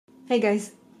Hey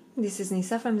guys, this is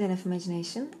Nisa from Den of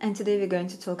Imagination, and today we're going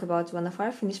to talk about one of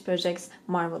our finished projects,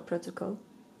 Marvel Protocol.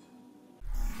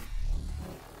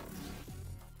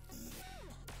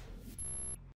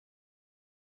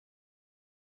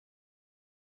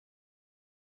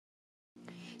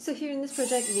 So here in this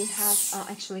project we have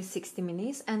actually 60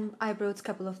 minis, and I brought a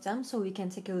couple of them so we can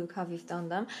take a look how we've done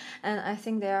them, and I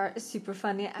think they are super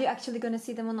funny. You're actually gonna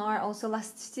see them on our also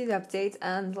last studio update,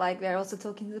 and like we're also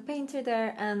talking to the painter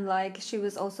there, and like she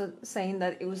was also saying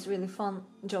that it was really fun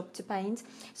job to paint.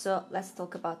 So let's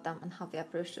talk about them and how we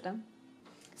approached them.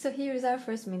 So here is our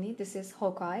first mini. This is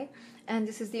Hawkeye, and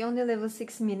this is the only level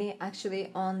 6 mini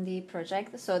actually on the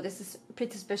project, so this is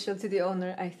pretty special to the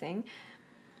owner, I think.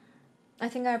 I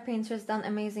think our painter has done an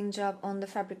amazing job on the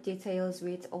fabric details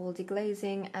with all the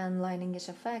glazing and lining-ish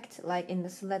effect, like in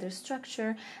this leather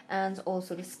structure and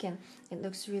also the skin. It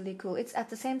looks really cool. It's at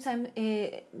the same time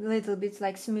a little bit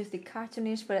like smoothly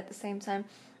cartoonish, but at the same time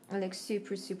it looks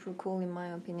super cool in my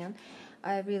opinion.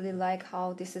 I really like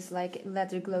how this is like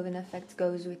leather glowing effect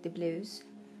goes with the blues.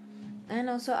 And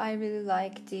also I really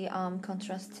like the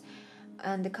contrast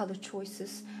and the color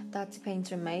choices that the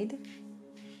painter made.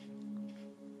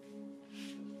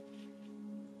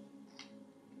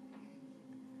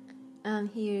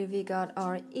 And here we got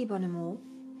our ebony mole.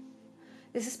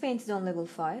 This is painted on level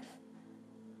 5.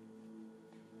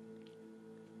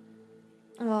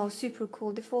 Wow, super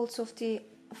cool. The folds of the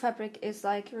fabric is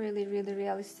like really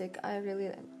realistic. I'm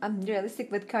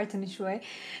realistic but cartoonish way.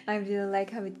 I really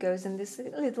like how it goes, and this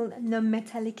little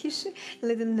non-metallic-ish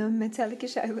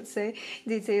I would say,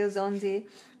 details on the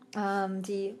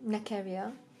neck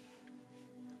area.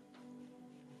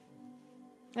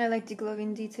 I like the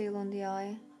glowing detail on the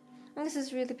eye. And this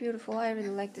is really beautiful. I really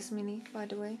like this mini, by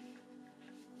the way.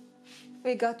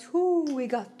 We got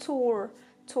Thor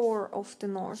of the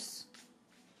North.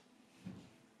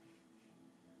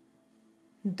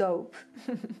 Dope.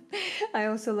 I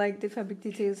also like the fabric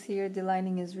details here. The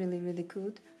lining is really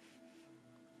good.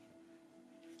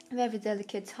 Very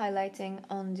delicate highlighting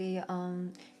on the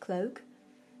cloak.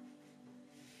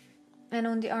 And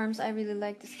on the arms, I really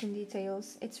like the skin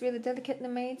details. It's really delicately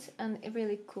made and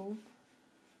really cool.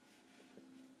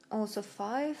 Also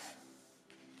 5.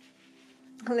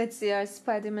 Let's see our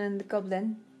Spider-Man and the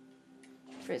Goblin.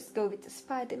 First go with the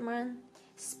Spider-Man.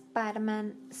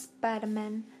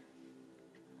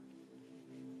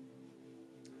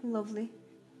 Lovely.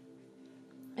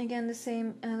 Again the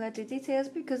same letter details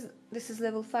because this is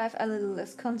level 5, a little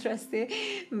less contrasty,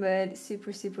 but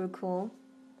super cool.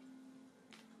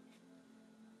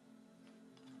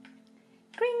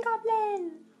 Green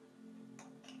Goblin!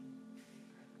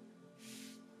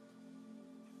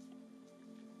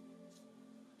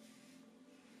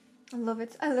 I love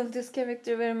it. I love this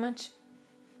character very much.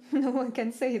 No one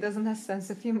can say he doesn't have sense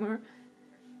of humor.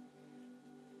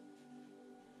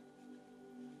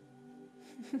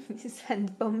 His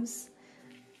hand bumps.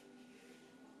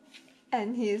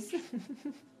 And his...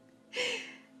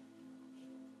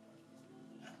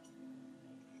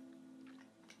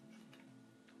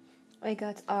 I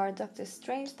got our Doctor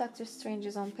Strange. Doctor Strange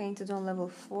is painted on level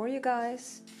 4, you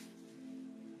guys.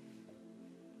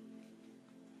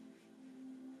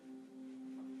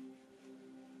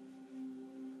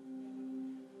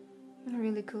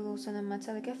 Really cool, also the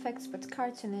metallic effects, but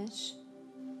cartoonish.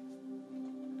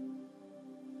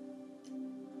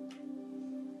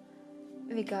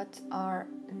 We got our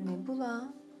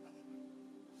Nebula.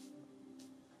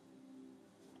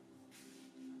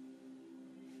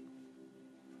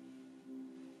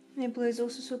 Nebula is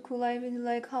also so cool. I really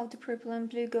like how the purple and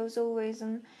blue goes always,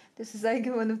 and this is like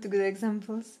one of the good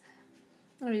examples.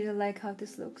 I really like how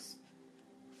this looks.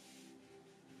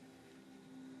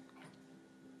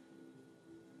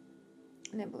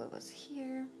 Nebula was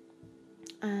here,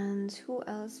 and who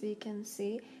else we can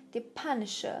see? The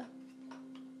Punisher.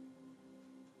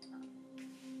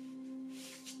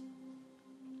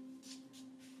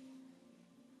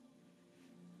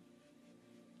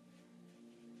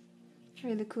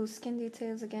 Really cool skin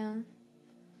details again.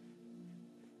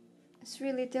 It's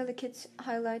really delicate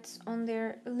highlights on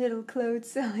their little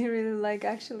clothes. I really like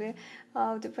actually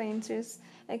how the painters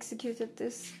executed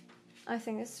this. I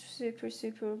think it's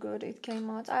super good it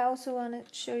came out. I also want to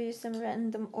show you some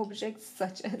random objects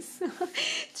such as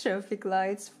traffic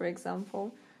lights, for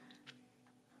example.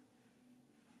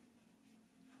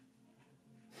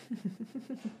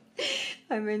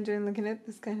 I'm enjoying looking at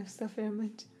this kind of stuff very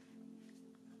much.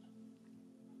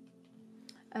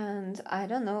 And I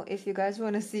don't know if you guys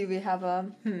want to see, we have a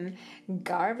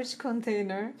garbage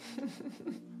container.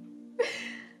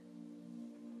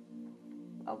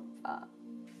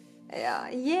 Yeah,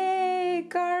 yay,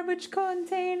 garbage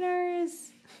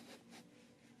containers.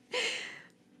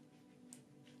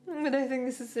 But I think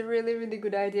this is a really, really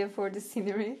good idea for the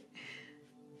scenery.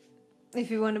 If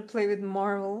you want to play with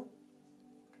marble.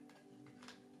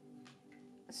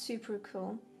 Super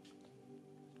cool.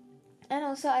 And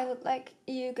also I would like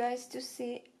you guys to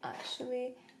see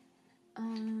actually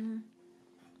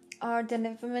our Den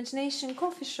of Imagination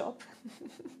coffee shop.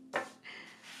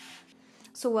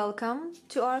 So welcome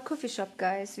to our coffee shop,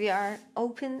 guys. We are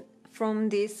open from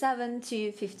the 7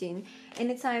 to 15.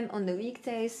 Anytime on the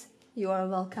weekdays, you are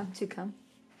welcome to come.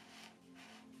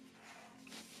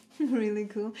 Really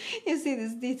cool. You see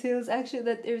these details actually,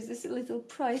 that there's this little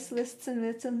price lists and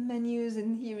little menus,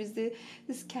 and here is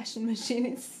this cashing machine.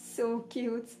 It's so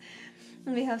cute.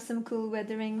 And we have some cool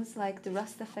weatherings like the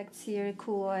rust effects here,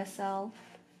 cool OSL,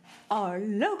 our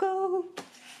logo,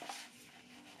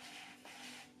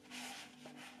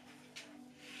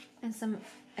 and some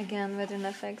again weathering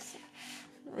effects.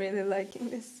 Really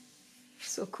liking this.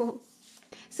 So cool.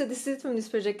 So this is it from this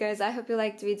project, guys. I hope you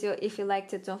liked the video. If you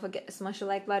liked it, don't forget to smash the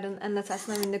like button and let us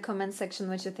know in the comment section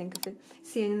what you think of it.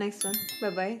 See you in the next one. Bye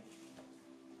bye.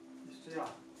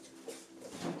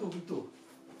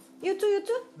 You too?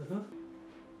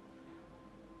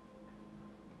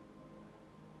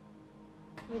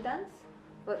 We dance?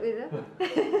 What we do?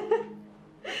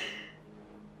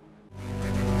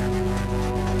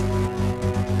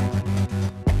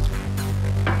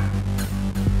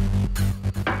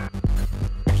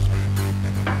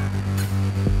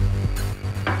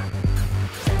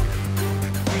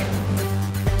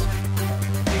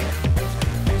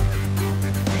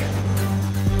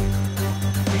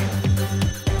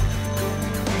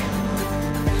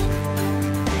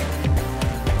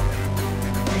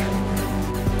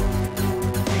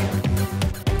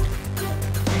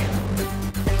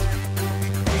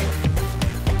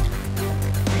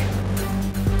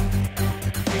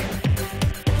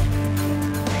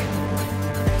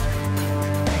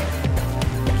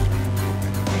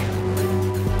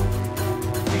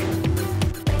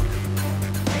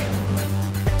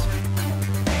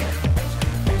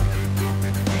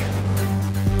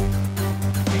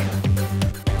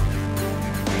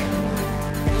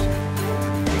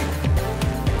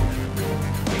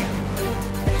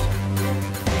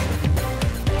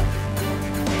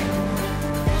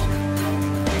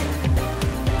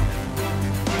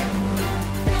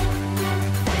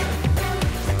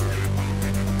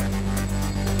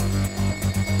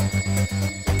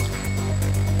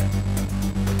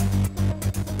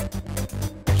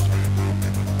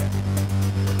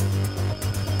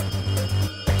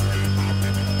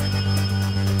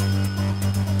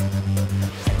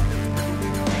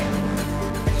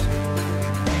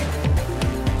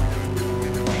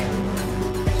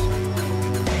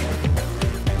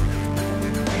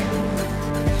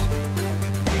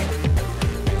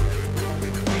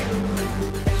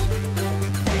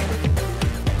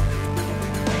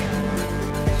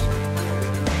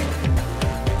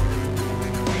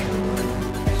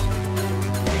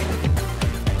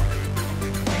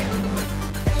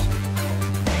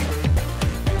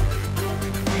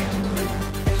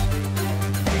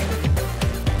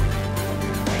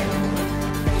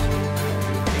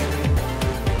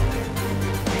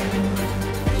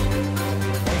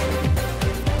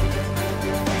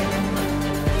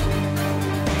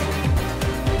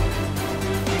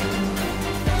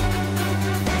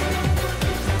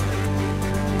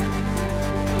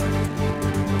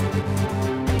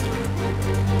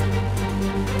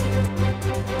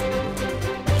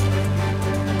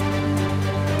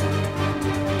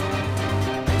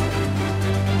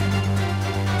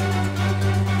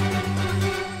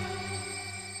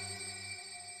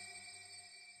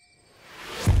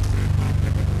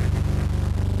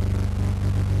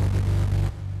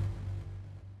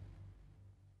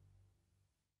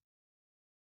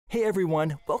 Hey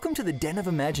everyone, welcome to the Den of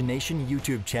Imagination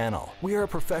YouTube channel. We are a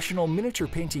professional miniature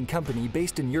painting company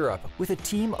based in Europe with a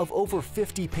team of over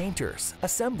 50 painters,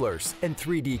 assemblers, and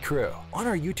 3D crew. On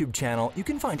our YouTube channel, you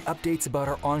can find updates about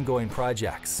our ongoing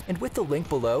projects. And with the link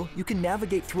below, you can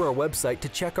navigate through our website to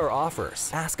check our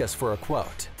offers. Ask us for a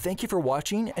quote. Thank you for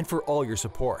watching and for all your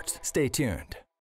support. Stay tuned.